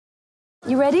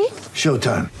You ready?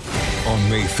 Showtime. On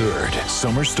May 3rd,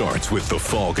 summer starts with The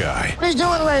Fall Guy. Let's do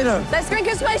it later. Let's drink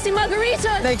a spicy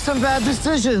margarita. Make some bad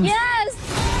decisions.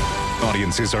 Yes!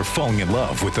 Audiences are falling in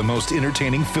love with the most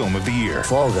entertaining film of the year.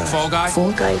 Fall Guy. Fall Guy?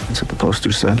 Fall Guy. That's what the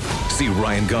poster said. See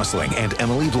Ryan Gosling and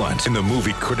Emily Blunt in the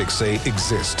movie critics say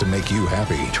exists to make you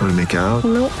happy. Trying to make it out?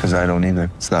 Nope. Because I don't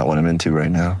either. It's not what I'm into right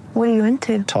now. What are you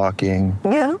into? Talking.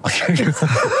 Yeah.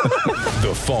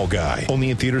 The Fall Guy.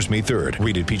 Only in theaters May 3rd.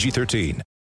 Rated PG-13.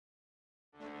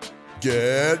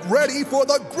 Get ready for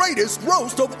the greatest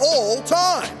roast of all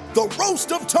time. The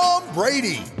Roast of Tom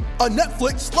Brady. A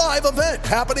Netflix live event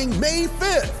happening May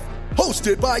 5th.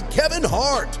 Hosted by Kevin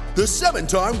Hart. The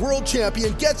 7-time world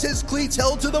champion gets his cleats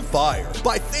held to the fire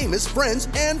by famous friends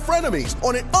and frenemies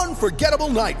on an unforgettable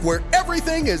night where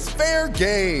everything is fair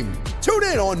game. Tune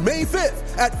in on May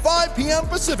 5th at 5 p.m.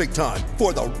 Pacific time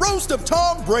for the Roast of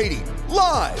Tom Brady.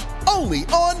 Live only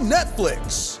on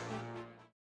Netflix.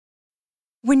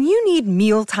 When you need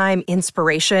mealtime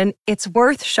inspiration, it's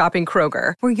worth shopping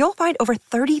Kroger, where you'll find over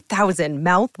 30,000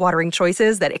 mouth-watering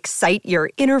choices that excite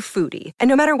your inner foodie. And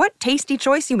no matter what tasty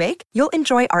choice you make, you'll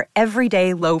enjoy our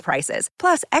everyday low prices,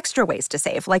 plus extra ways to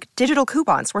save, like digital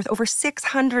coupons worth over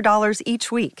 $600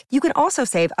 each week. You can also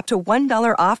save up to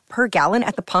 $1 off per gallon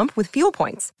at the pump with fuel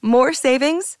points. More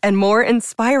savings and more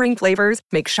inspiring flavors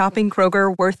make shopping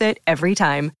Kroger worth it every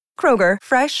time. Kroger,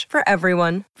 fresh for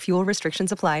everyone. Fuel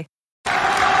restrictions apply.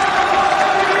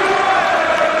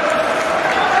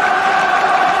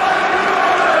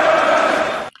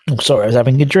 Oh, sorry, I was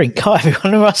having a drink. Hi,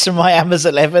 everyone. Russ and my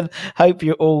Amazon 11. Hope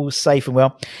you're all safe and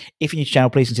well. If you're new to the channel,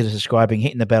 please consider subscribing,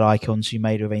 hitting the bell icon so you're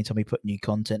made aware anytime we put new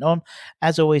content on.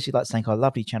 As always, we'd like to thank our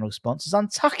lovely channel sponsors,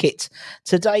 Untuckit.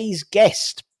 Today's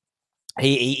guest,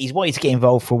 he's wanted to get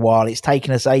involved for a while. It's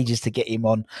taken us ages to get him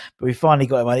on, but we finally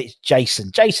got him on. It's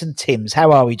Jason. Jason Timms.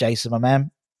 How are we, Jason, my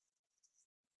man?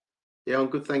 Yeah, I'm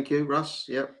good, thank you, Russ.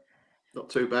 Yep, not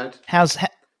too bad. How's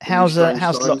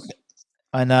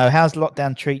I know. How's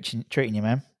lockdown treating you,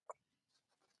 man?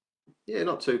 Yeah,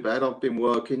 not too bad. I've been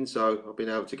working, so I've been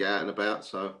able to get out and about.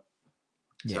 So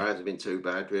it hasn't been too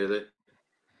bad, really.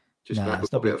 Just have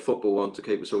a bit of football on to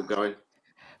keep us all going.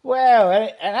 Well,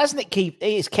 and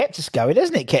it's kept us going,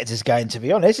 hasn't it? Kept us going, to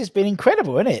be honest. It's been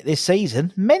incredible, isn't it? This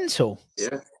season, mental.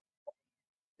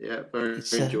 Yeah, very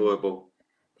enjoyable.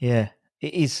 Yeah,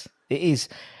 it is. It is.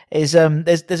 There's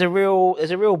a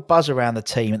real buzz around the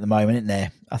team at the moment, isn't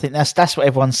there? I think that's what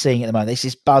everyone's seeing at the moment. There's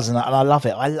this buzz, and I love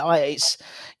it.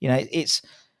 It's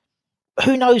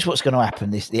who knows what's going to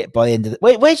happen by the end of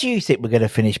where do you think we're going to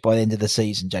finish by the end of the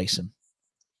season, Jason?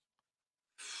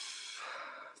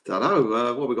 Don't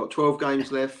know. We've got 12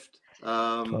 games left.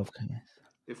 12 games.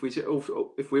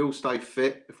 If we all stay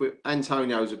fit,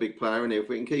 Antonio's a big player, and if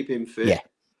we can keep him fit,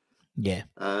 yeah.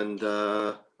 And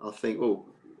I think,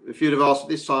 if you'd have asked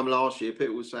this time last year,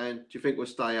 people were saying, "Do you think we'll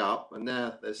stay up?" And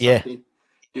now they're saying,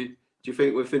 "Do you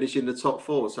think we're finishing the top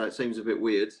 4?" So it seems a bit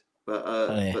weird, but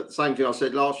the same thing I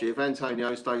said last year: if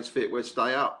Antonio stays fit, we'll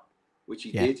stay up, which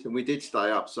he did, and we did stay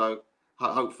up. So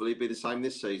hopefully, it'll be the same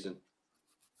this season.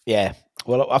 Yeah,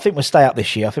 well, I think we'll stay up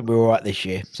this year. I think we're all right this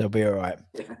year, so we'll be all right.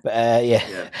 Yeah.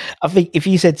 But I think if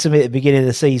you said to me at the beginning of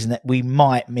the season that we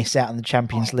might miss out on the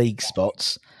Champions League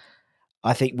spots,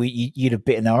 I think you'd have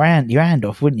bitten your hand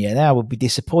off, wouldn't you? Now we'll be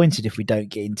disappointed if we don't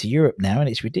get into Europe now, and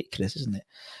it's ridiculous, isn't it?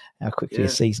 How quickly a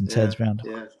season turns around.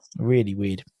 Yeah. Really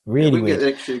weird. Really weird. We can get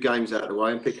the next few games out of the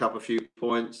way and pick up a few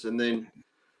points, and then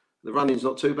the running's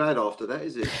not too bad after that,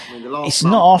 is it? I mean, that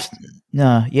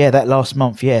last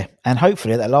month, yeah. And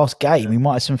hopefully at that last game, we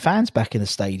might have some fans back in the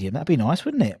stadium. That'd be nice,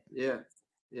 wouldn't it? Yeah.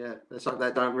 Let's hope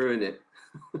that don't ruin it.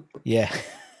 Yeah.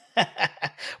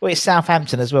 Well, it's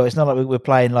Southampton as well. It's not like we're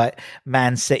playing like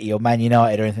Man City or Man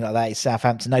United or anything like that. It's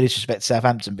Southampton. No disrespect to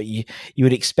Southampton, but you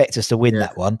would expect us to win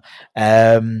that one.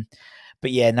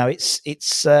 But yeah, no, it's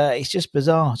just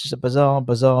bizarre. It's just a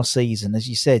bizarre season, as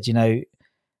you said.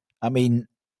 I mean,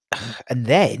 and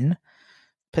then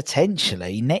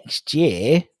potentially next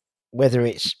year, whether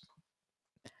it's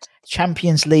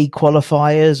Champions League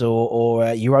qualifiers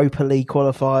or Europa League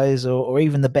qualifiers or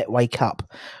even the Betway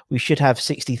Cup, we should have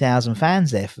 60,000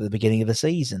 fans there for the beginning of the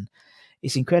season.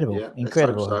 It's incredible. Yeah,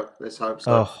 incredible. Let's hope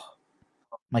so.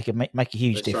 Make a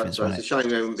huge difference. It's a shame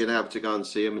we haven't been able to go and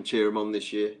see them and cheer them on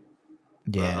this year.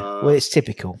 Yeah, well, it's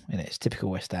typical, isn't it? It's typical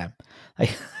West Ham.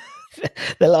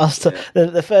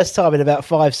 The first time in about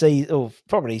 5 seasons, or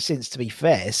probably since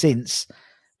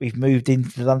we've moved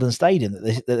into the London Stadium,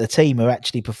 that the team are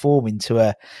actually performing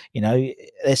to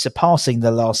they're surpassing the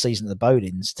last season of the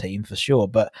Bowden's team for sure.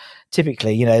 But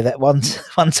typically, that one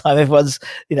time everyone's,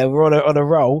 we're on a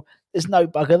roll. There's no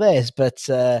bugger theirs, but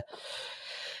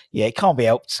Yeah, it can't be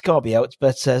helped. Can't be helped.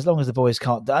 But as long as the boys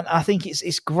can't, I think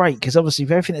it's great because obviously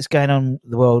with everything that's going on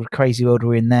in the world, crazy world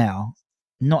we're in now,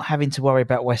 not having to worry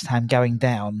about West Ham going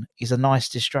down is a nice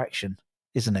distraction,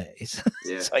 isn't it?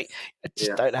 It's like I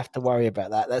just don't have to worry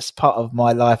about that. That's part of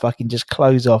my life. I can just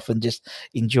close off and just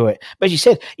enjoy it. But as you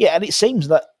said, and it seems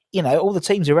that all the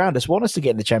teams around us want us to get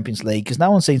in the Champions League because no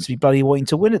one seems to be bloody wanting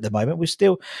to win at the moment. We're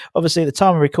still, obviously, at the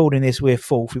time of recording this, we're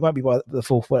fourth. We won't be by the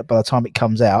fourth by the time it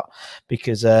comes out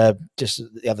because just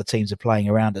the other teams are playing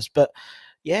around us. But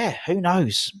who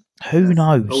knows? Who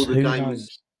knows?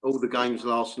 All the games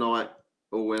last night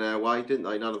all went our way, didn't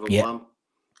they? None of them won.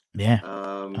 Yeah,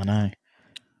 I know.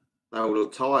 They all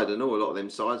looked tired, and a lot of them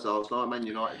sides last night. Man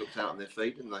United looked out on their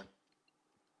feet, didn't they?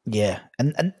 Yeah,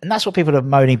 and that's what people are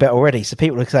moaning about already. So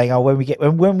people are saying, "Oh,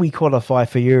 when we qualify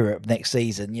for Europe next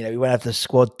season, we won't have the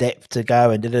squad depth to go."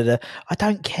 And I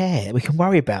don't care. We can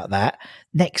worry about that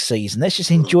next season. Let's just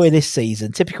enjoy this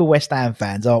season. Typical West Ham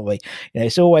fans, aren't we?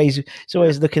 It's always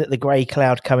looking at the grey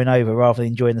cloud coming over rather than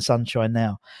enjoying the sunshine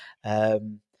now.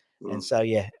 And so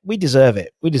we deserve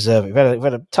it. We deserve it. We've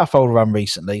had a tough old run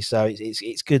recently, so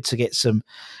it's good to get some,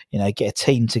 get a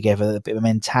team together, a bit of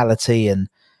mentality and.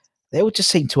 They all just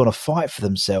seem to want to fight for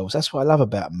themselves. That's what I love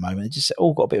about them. They just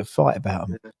all got a bit of fight about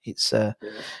them. It's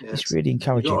really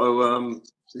encouraging.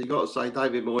 You've got to say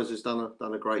David Moyes has done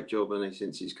a great job, hasn't he,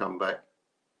 since he's come back?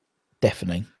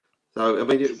 Definitely. So I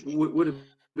mean, it would have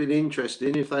been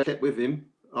interesting if they kept with him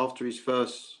after his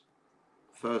first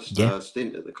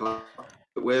stint at the club.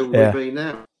 But where would we be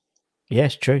now? Yeah,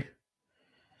 it's true.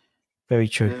 Very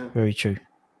true. Yeah. Very true.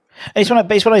 And it's one of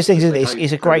those things. Isn't it?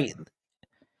 It's a great.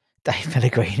 Dave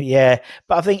Pellegrini,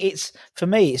 but I think for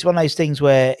me, it's one of those things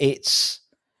where it's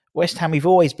West Ham. We've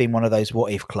always been one of those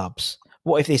what if clubs.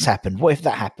 What if this happened? What if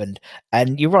that happened?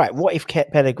 And you're right. What if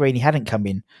Pellegrini hadn't come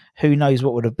in? Who knows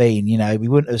what would have been? We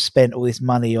wouldn't have spent all this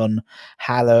money on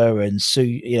Haller and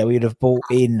Sue. We would have bought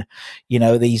in,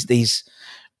 these,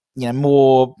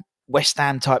 more West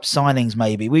Ham type signings.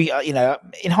 Maybe we,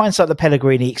 in hindsight, the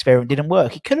Pellegrini experiment didn't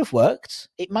work. It could have worked.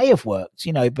 It may have worked.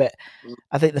 But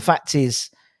I think the fact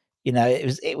is.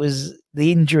 It was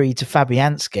the injury to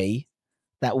Fabianski,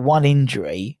 that one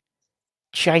injury,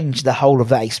 changed the whole of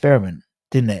that experiment,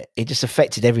 didn't it? It just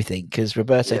affected everything because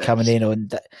Roberto coming in and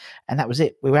that was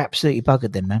it. We were absolutely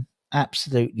buggered then, man.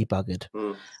 Absolutely buggered.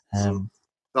 I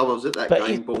was at that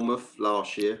game, Bournemouth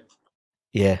last year.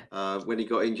 Yeah. When he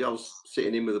got injured, I was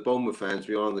sitting in with the Bournemouth fans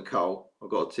behind the goal. I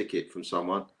got a ticket from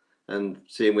someone and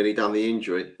seeing when he done the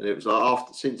injury, and it was like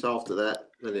after that,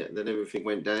 then everything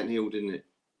went downhill, didn't it?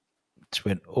 It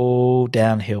went all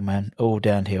downhill, man. All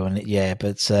downhill, and it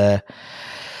was.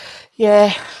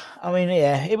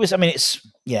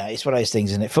 It's one of those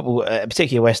things, isn't it? Football,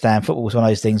 particularly West Ham, football is one of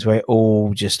those things where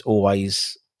it's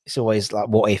always like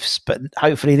what ifs. But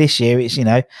hopefully this year, it's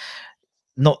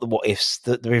not the what ifs,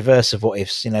 the reverse of what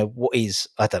ifs. What is?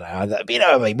 I don't know. But you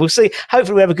know what I mean. We'll see.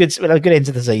 Hopefully, we'll have a good end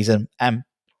to the season, and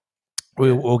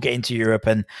we'll get into Europe,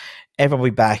 and everyone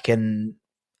will be back, and.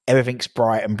 Everything's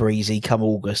bright and breezy come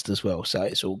August as well, so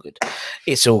it's all good.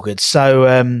 It's all good. So,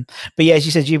 but as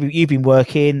you said, you've been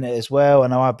working as well. I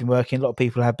know I've been working. A lot of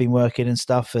people have been working and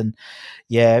stuff. And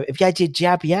have you had your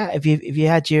jab yet? Have you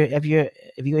had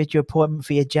your appointment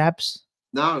for your jabs?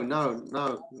 No, not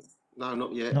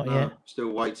yet. Not yet.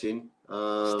 Still waiting.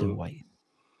 Still waiting.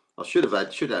 I should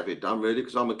have it done really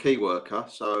because I'm a key worker.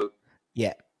 So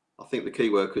I think the key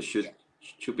workers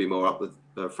should be more up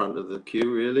the front of the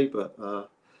queue really, but.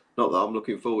 Not that I'm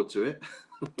looking forward to it.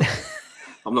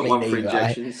 I'm not one for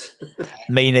injections.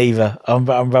 Me neither. I'm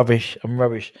rubbish.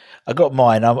 I got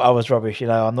mine. I was rubbish.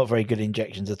 I'm not very good at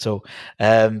injections at all.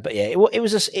 But yeah, it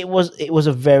was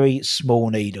a very small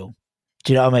needle.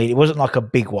 Do you know what I mean? It wasn't like a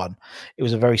big one. It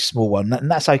was a very small one,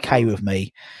 and that's okay with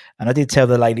me. And I did tell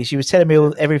the lady. She was telling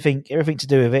me everything to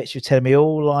do with it. She was telling me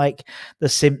all like the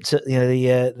symptoms,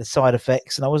 the side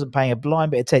effects, and I wasn't paying a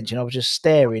blind bit of attention. I was just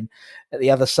staring at the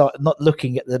other side, not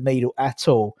looking at the needle at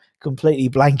all, completely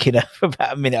blanking her for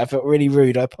about a minute. I felt really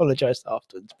rude. I apologised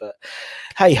afterwards, but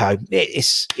hey ho,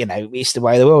 it's it's the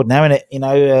way of the world now, isn't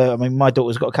it? My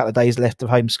daughter's got a couple of days left of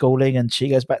homeschooling, and she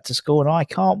goes back to school, and I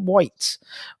can't wait.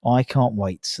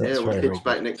 So yeah, well, kids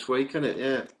back next week, isn't it?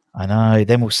 Yeah, I know.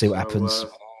 Then we'll see what happens.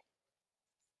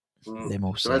 Then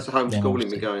we'll see. So how's the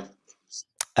homeschooling been going?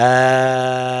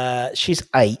 She's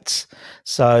 8,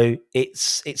 so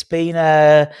it's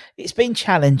been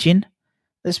challenging.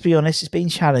 Let's be honest, it's been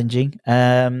challenging.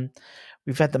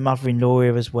 We've had the mother-in-law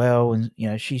here as well, and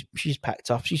she's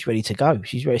packed up. She's ready to go.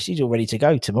 She's all ready to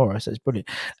go tomorrow, so it's brilliant.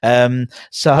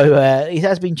 So it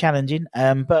has been challenging,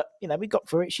 but we got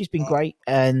through it. She's been great,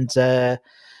 and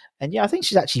And yeah, I think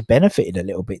she's actually benefited a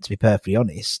little bit, to be perfectly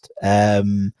honest.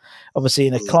 Obviously,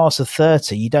 in a class of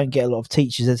 30, you don't get a lot of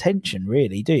teachers' attention,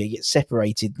 really, do you? You get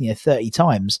separated, 30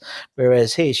 times.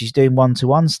 Whereas here, she's doing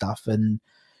one-to-one stuff, and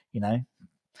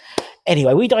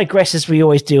Anyway, we digress as we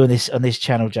always do on this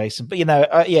channel, Jason. But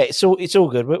yeah, it's all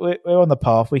good. We're on the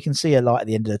path. We can see a light at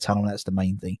the end of the tunnel. That's the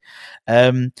main thing.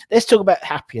 Let's talk about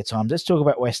happier times. Let's talk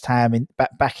about West Ham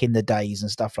back in the days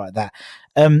and stuff like that.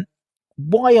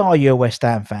 Why are you a West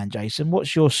Ham fan, Jason?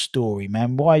 What's your story,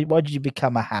 man? Why did you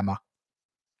become a Hammer?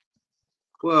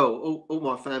 Well, all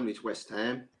my family's West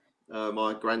Ham.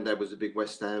 My granddad was a big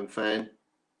West Ham fan,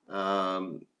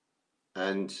 and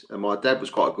my dad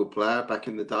was quite a good player back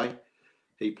in the day.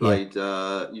 He played,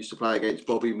 used to play against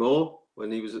Bobby Moore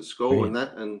when he was at school.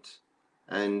 Brilliant.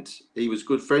 and he was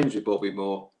good friends with Bobby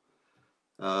Moore.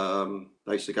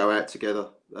 They used to go out together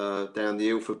down the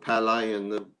Ilford Palais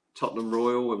and the Tottenham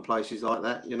Royal and places like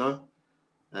that,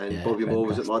 And Bobby Moore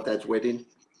was at my dad's wedding.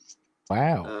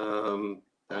 Wow.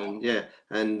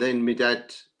 And then my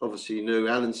dad obviously knew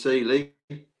Alan Seeley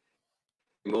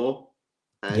more.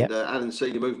 And Alan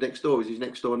Seeley moved next door. He was his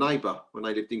next door neighbour when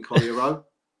they lived in Collier Road.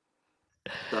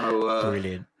 So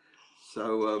brilliant.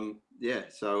 So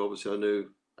so obviously I knew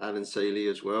Alan Seeley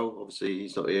as well. Obviously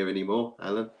he's not here anymore,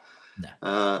 Alan. No.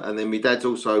 And then my dad's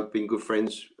also been good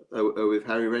friends with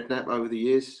Harry Redknapp over the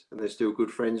years, and they're still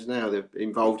good friends now. They're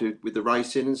involved with the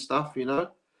racing and stuff, Yeah.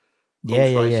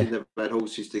 They've had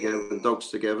horses together and dogs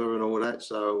together and all that.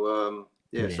 So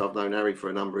so I've known Harry for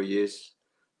a number of years.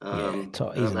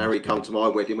 Harry came to my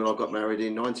wedding when I got married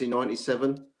in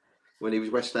 1997. When he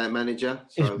was West Ham manager,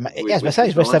 he was West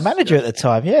Ham manager at the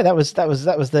time. Yeah, that was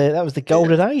the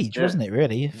golden age, wasn't it?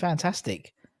 Really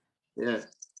fantastic. Yeah.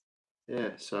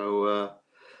 So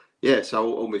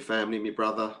so all my family, my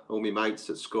brother, all my mates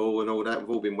at school, and all that,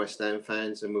 we've all been West Ham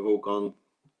fans, and we've all gone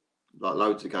like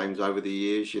loads of games over the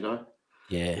years.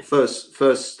 Yeah. The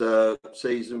first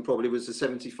season probably was the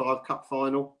 '75 Cup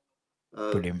final.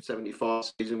 Brilliant.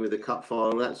 '75 season with the Cup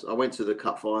final. I went to the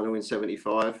Cup final in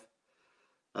 '75.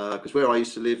 Because where I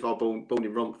used to live, I was born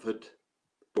in Romford,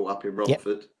 brought up in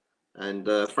Romford, and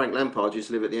Frank Lampard used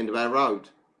to live at the end of our road.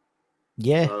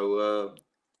 Yeah. So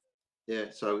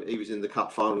so he was in the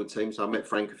Cup final team. So I met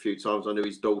Frank a few times. I knew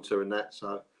his daughter and that.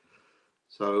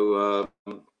 So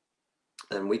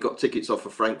and we got tickets off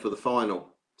of Frank for the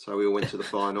final. So we all went to the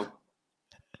final,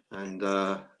 and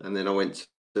then I went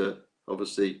to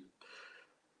obviously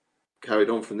carried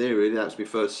on from there. Really, that was my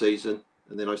first season.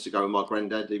 And then I used to go with my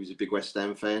granddad. He was a big West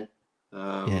Ham fan.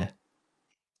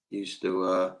 He used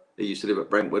to live at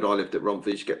Brentwood. I lived at Romford.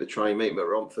 He used to get the train, meet him at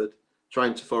Romford,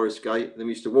 train to Forest Gate. Then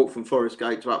we used to walk from Forest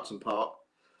Gate to Upton Park,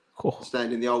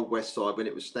 stand in the old West Side when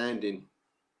it was standing.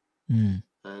 And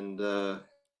went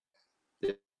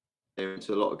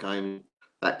to a lot of games.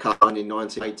 That cup in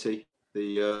 1980.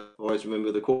 I always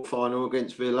remember the quarter final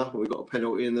against Villa. We got a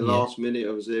penalty in the last minute.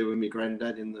 I was there with my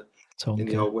granddad in the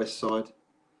old West Side.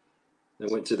 Then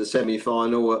went to the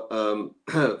semi-final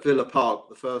at Villa Park,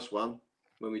 the first one,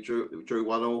 when we drew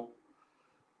 1-1.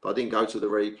 But I didn't go to the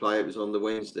replay. It was on the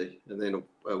Wednesday. And then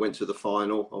I went to the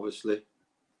final, obviously.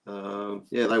 They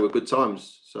were good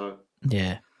times. So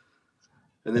yeah.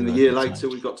 And then the year later,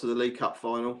 we got to the League Cup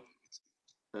final.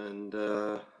 And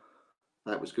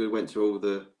that was good. Went to all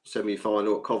the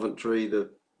semi-final at Coventry,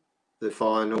 the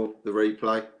final, the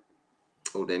replay,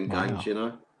 all them games,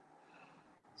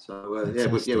 So we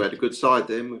had a good side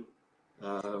then.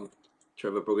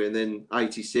 Trevor Brugge, and then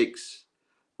 '86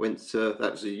 went to.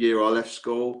 That was the year I left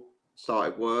school,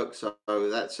 started work. So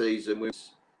that season we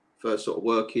was first sort of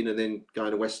working, and then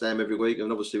going to West Ham every week.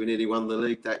 And obviously we nearly won the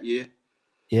league that year.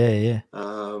 Yeah.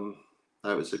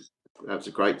 That was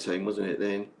a great team, wasn't it?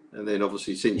 Then and then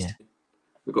obviously since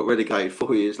we got relegated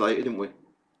 4 years later, didn't we?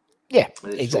 Yeah,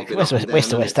 exactly.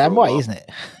 West Ham way, isn't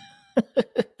it?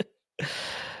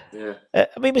 Yeah,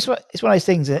 I mean, it's one of those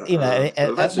things that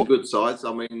that's a good side.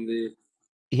 I mean,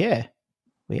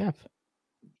 we have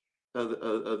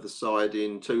the side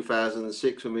in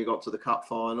 2006 when we got to the cup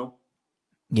final.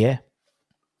 Yeah,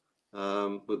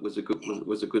 was a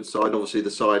good side. Obviously,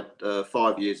 the side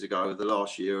 5 years ago, the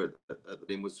last year at the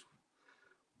team was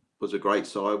a great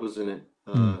side, wasn't it?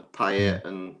 Payet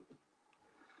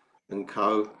and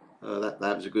co.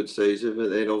 That was a good season, but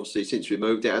then obviously since we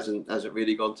moved, it hasn't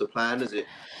really gone to plan, has it?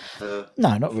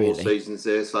 No, not really. 4 seasons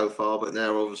there so far, but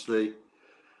now obviously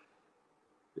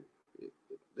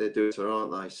they're doing it,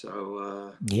 aren't they?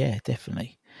 So yeah,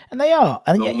 definitely, and they are.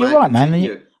 And you're right,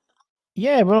 man.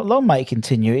 Yeah, well, long may it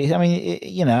continue. I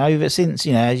mean, over since,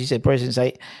 as you said, probably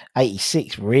since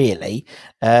 86, really,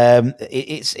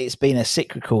 it's been a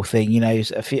cyclical thing.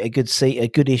 A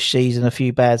goodish season, a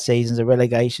few bad seasons, a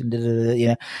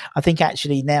relegation. I think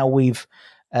actually now we've,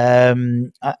 I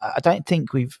don't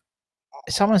think we've.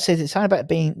 Someone said it's something about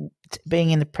being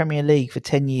in the Premier League for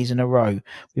 10 years in a row.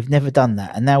 We've never done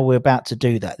that, and now we're about to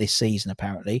do that this season,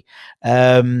 apparently.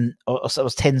 Or so it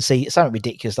was 10 seasons, something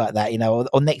ridiculous like that.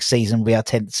 Or next season will be our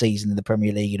 10th season in the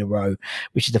Premier League in a row,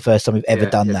 which is the first time we've ever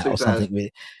done that, or something.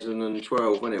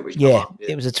 2012, wasn't it?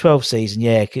 It was a 12 season.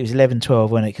 Yeah, it was 11-12,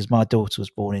 wasn't it? Because my daughter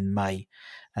was born in May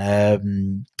at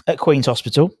Queen's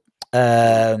Hospital.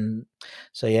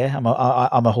 So yeah,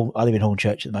 I live in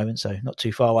Hornchurch at the moment, so not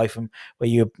too far away from where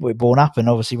you were born up, and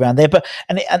obviously around there. But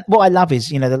and what I love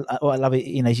is, what I love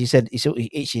is, as you said, it's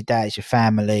your dad, it's your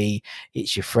family,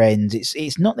 it's your friends.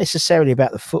 It's not necessarily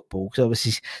about the football, because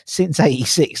obviously since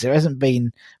 '86 there hasn't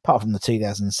been, apart from the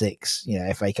 2006,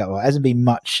 FA Cup, there hasn't been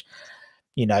much,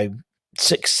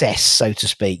 success, so to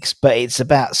speak, but it's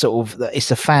about sort of,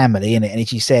 it's a family, isn't it? And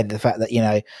as you said, the fact that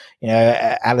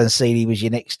Alan Seeley was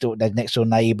your next door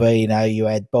neighbour. You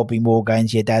had Bobby Moore going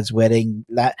to your dad's wedding.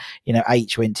 That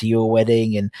H went to your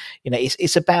wedding, and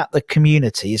it's about the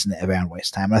community, isn't it, around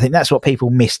West Ham? And I think that's what people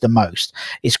miss the most.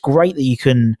 It's great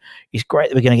that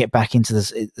we're going to get back into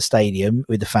the stadium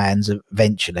with the fans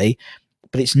eventually.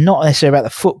 But it's not necessarily about the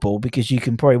football, because you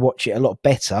can probably watch it a lot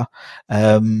better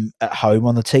at home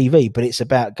on the TV. But it's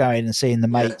about going and seeing the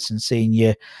mates and seeing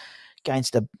you going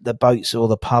to the boats or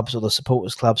the pubs or the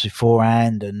supporters clubs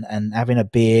beforehand, and having a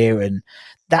beer. And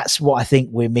that's what I think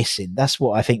we're missing. That's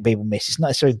what I think people miss. It's not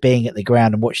necessarily being at the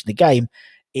ground and watching the game.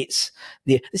 It's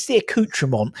the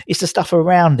accoutrement. It's the stuff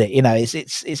around it.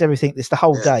 It's everything. It's the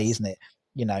whole day, isn't it?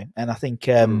 And I think.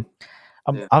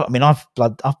 I mean, I've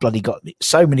bloody got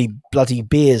so many bloody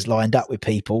beers lined up with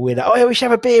people. We're like, oh, yeah, we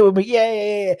should have a beer with me.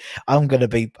 Yeah. I think I'm gonna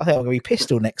be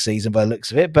pissed all next season by the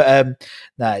looks of it. But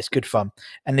no, it's good fun.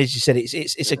 And as you said,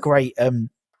 it's a great.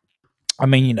 I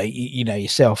mean, you know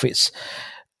yourself. It's.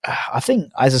 I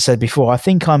think, as I said before, I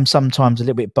think I'm sometimes a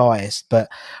little bit biased, but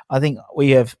I think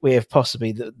we have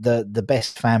possibly the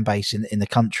best fan base in the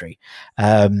country,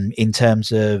 in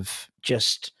terms of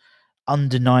just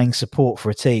undenying support for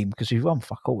a team, because we've won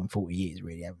fuck all in 40 years,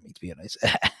 really, haven't we, to be honest?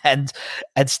 and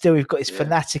still we've got this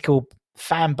fanatical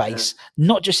fan base,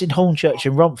 not just in Hornchurch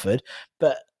and Romford,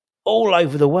 but all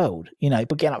over the world.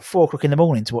 But getting up 4 o'clock in the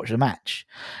morning to watch the match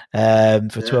for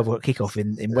 12 o'clock kickoff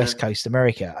in West Coast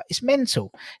America. It's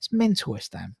mental. It's mental,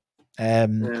 West Ham.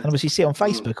 And obviously you see it on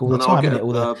Facebook all the time, isn't it?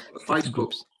 All the Facebook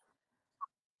groups.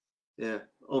 Yeah.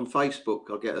 On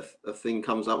Facebook, I get a thing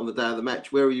comes up on the day of the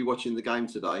match. Where are you watching the game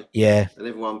today? Yeah. And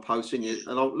everyone posting it.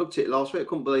 And I looked at it last week. I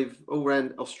couldn't believe all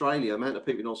around Australia, amount of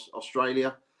people in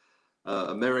Australia,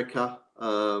 America,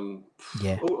 all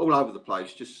over the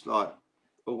place. Just like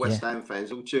all West Ham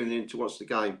fans all tuning in to watch the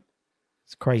game.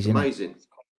 It's crazy. It's amazing.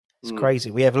 It's crazy.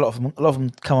 We have a lot of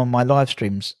them come on my live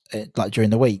streams like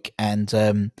during the week, and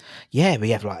we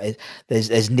have like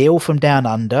there's Neil from Down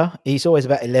Under. He's always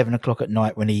about 11 o'clock at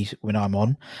night when I'm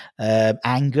on.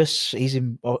 Angus, he's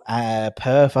in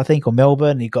Perth, I think, or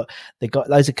Melbourne. They've got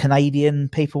loads of Canadian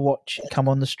people come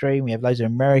on the stream. We have loads of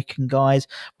American guys.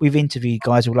 We've interviewed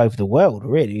guys all over the world.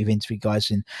 Really, we've interviewed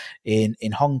guys in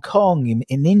Hong Kong,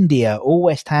 in India, all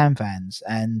West Ham fans,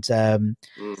 and.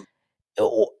 It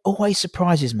always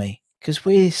surprises me, because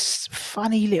we're a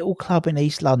funny little club in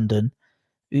East London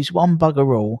who's one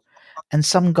bugger all, and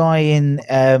some guy in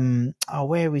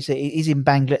where is it? He's in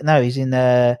he's in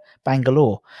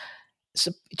Bangalore.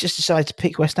 So just decided to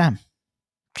pick West Ham.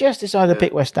 To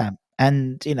pick West Ham,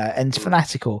 and and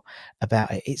fanatical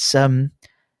about it. It's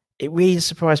it really does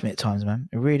surprise me at times, man.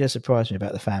 It really does surprise me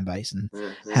about the fan base and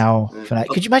how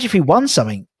fanatical. Could you imagine if we won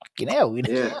something? Hell,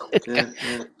 Yeah.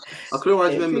 I could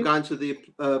always remember going to the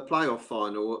playoff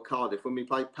final at Cardiff when we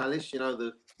played Palace.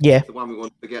 The one we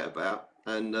want to forget about,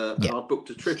 and I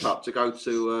booked a trip up to go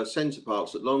to Centre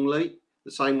Parks at Longleat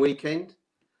the same weekend.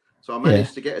 So I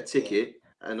managed to get a ticket,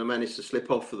 and I managed to slip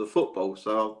off for the football.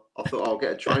 So I thought I'll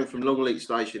get a train from Longleat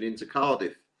station into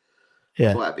Cardiff.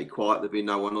 Yeah, well, that'd be quiet. There'd be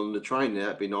no one on the train there.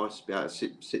 It'd be nice to be able to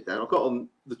sit down. I got on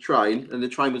the train, and the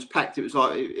train was packed. It was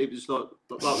like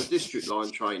the District Line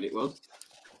train. It was.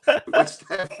 West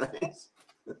Ham fans.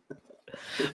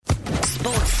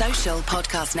 Sports Social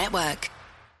Podcast Network.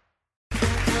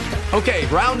 Okay,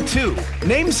 round 2.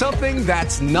 Name something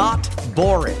that's not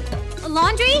boring. A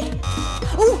laundry?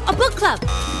 Ooh, a book club.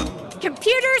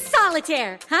 Computer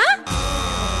solitaire, huh?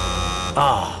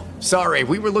 Ah. Sorry,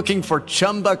 we were looking for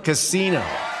Chumba Casino.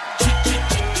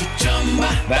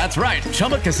 That's right.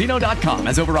 ChumbaCasino.com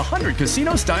has over 100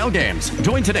 casino-style games.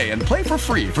 Join today and play for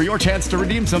free for your chance to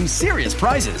redeem some serious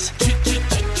prizes.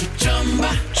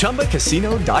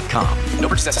 ChumbaCasino.com. No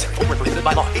purchase necessary. Void where prohibited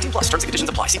by law. 18+. Terms and conditions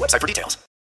apply. See website for details.